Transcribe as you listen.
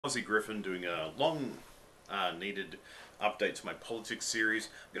Ozzy Griffin doing a long needed update to my politics series.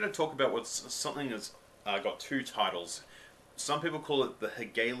 I'm going to talk about what's something that's got two titles. Some people call it the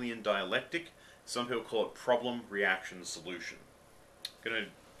Hegelian Dialectic, some people call it problem, reaction, solution. I'm going to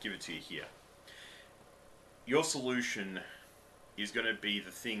give it to you here. Your solution is going to be the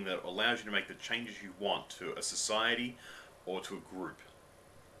thing that allows you to make the changes you want to a society or to a group.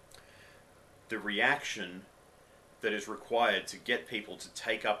 The reaction that is required to get people to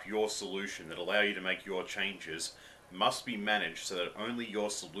take up your solution that allow you to make your changes must be managed so that only your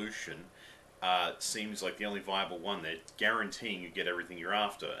solution seems like the only viable one. They're guaranteeing you get everything you're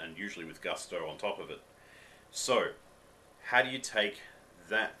after, and usually with gusto on top of it. So, how do you take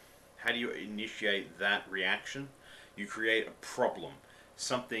that? How do you initiate that reaction? You create a problem,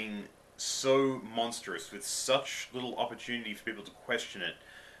 something so monstrous with such little opportunity for people to question it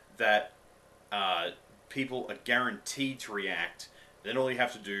that people are guaranteed to react. Then all you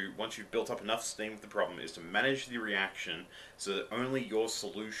have to do, once you've built up enough steam with the problem, is to manage the reaction so that only your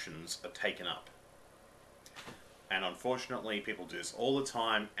solutions are taken up. And unfortunately, people do this all the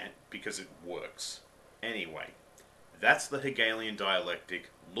time because it works. Anyway, that's the Hegelian dialectic.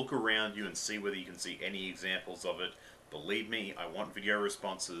 Look around you and see whether you can see any examples of it. Believe me, I want video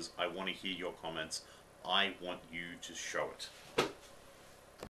responses. I want to hear your comments. I want you to show it.